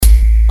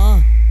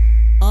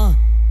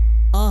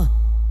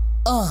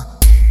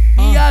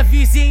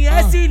vizinha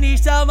é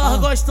sinistra, mais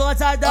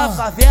gostosa da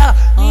favela.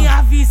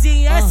 Minha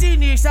vizinha é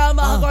sinistra,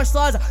 mais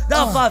gostosa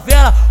da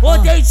favela.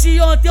 Ontem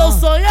de ontem eu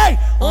sonhei,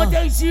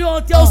 ontem de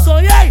ontem eu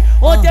sonhei,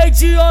 ontem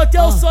de ontem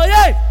eu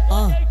sonhei,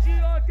 ontem de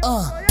ontem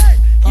eu sonhei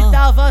que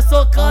tava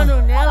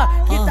socando nela,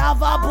 que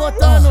tava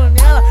botando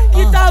nela,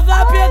 que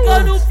tava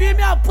pegando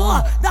firme a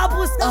porra da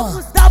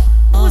buceta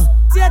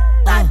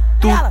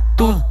dela.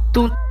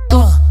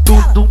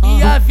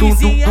 Minha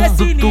vizinha é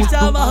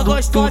sinistra, mais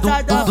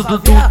gostosa da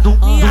favela.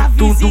 Minha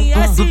vizinha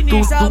é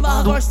sinistra,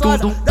 mais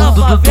gostosa da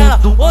favela.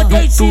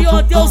 Ontem de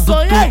ontem eu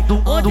sonhei,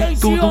 ontem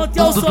de ontem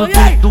eu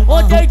sonhei,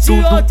 ontem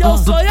de ontem eu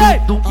sonhei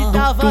que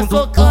tava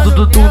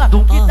socando nela,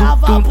 que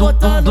tava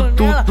botando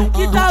nela,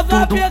 que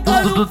tava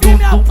pegando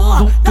firme a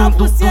porra da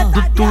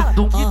buceta dela,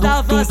 que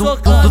tava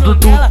socando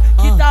nela,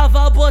 que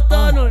tava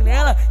botando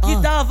nela, que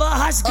tava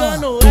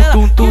rasgando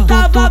ela, que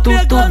tava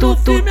pegando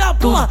firme a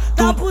porra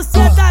da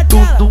buceta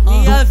dela.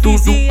 Minha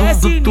vizinha é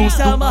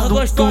sinistra, mais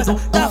gostosa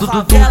da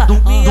favela.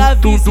 Minha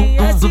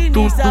vizinha é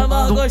sinistra,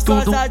 mais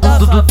gostosa da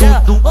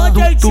favela.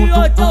 Ontem de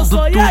ontem eu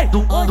sonhei,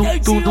 ontem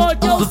de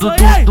ontem eu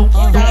sonhei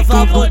que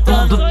tava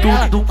botando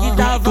ela, que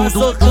tava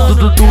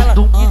socando ela,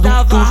 que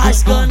tava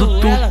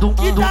rasgando ela,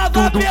 que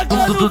tava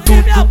pegando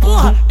firme a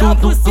porra da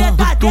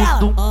buceta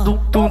dela.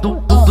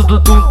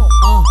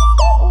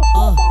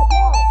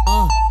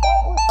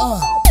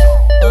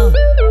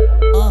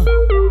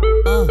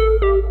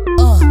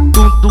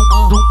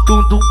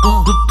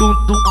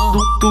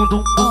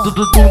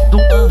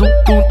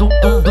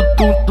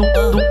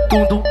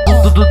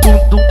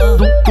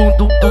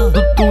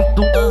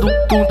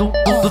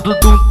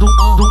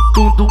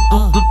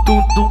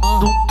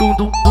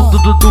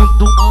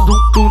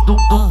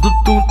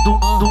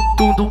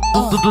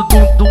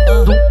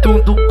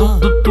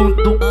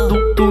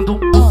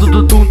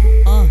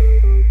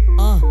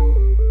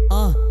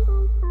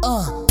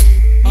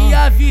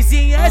 Minha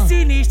vizinha é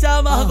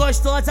sinistra, mais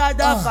gostosa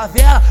da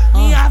favela.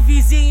 Minha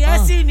vizinha é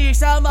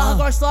sinistra, mais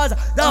gostosa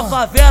da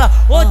favela.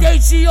 Ontem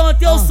de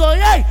ontem eu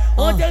sonhei,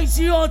 ontem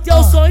de ontem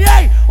eu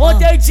sonhei,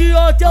 ontem de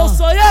ontem eu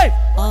sonhei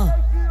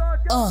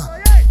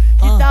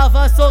que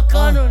tava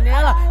socando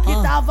nela, que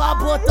tava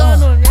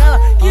botando nela,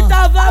 que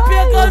tava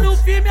pegando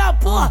firme a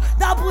porra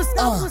da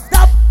buceta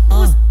dela.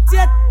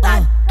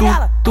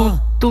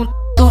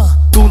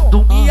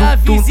 Minha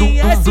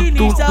vizinha é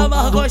sinistra,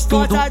 mais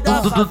gostosa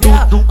da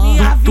favela.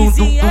 Minha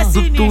vizinha é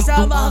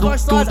sinistra, mais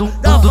gostosa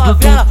da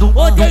favela.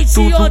 Ontem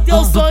de ontem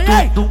eu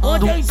sonhei,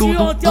 ontem de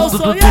ontem eu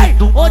sonhei,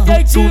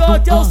 ontem de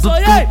ontem eu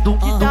sonhei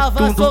que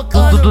tava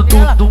socando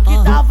nela,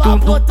 que tava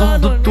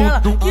botando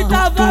nela, que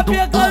tava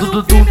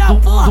pegando firme a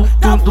porra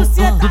da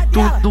buceta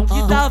dela,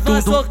 que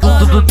tava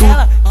socando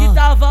nela, que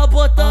tava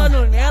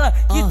botando nela,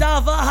 que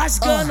tava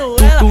rasgando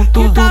ela,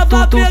 que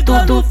tava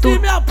pegando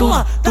firme a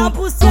porra da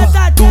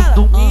buceta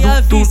dela.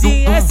 Minha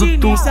vizinha é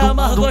sinistra,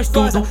 mais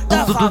gostosa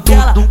da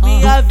favela.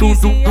 Minha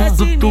vizinha é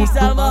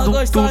sinistra, mais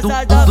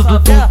gostosa da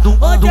favela.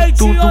 Ontem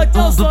de ontem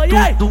eu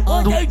sonhei,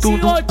 ontem de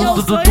ontem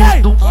eu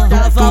sonhei que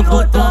tava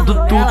botando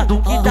ela,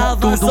 que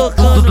tava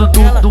socando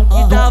ela,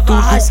 que tava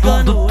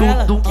rasgando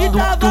ela, que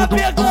tava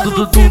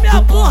pegando firme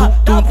a porra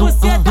da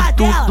buceta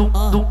dela,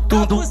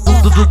 da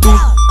buceta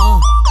dela,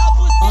 da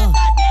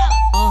buceta dela,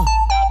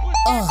 da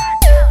buceta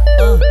dela.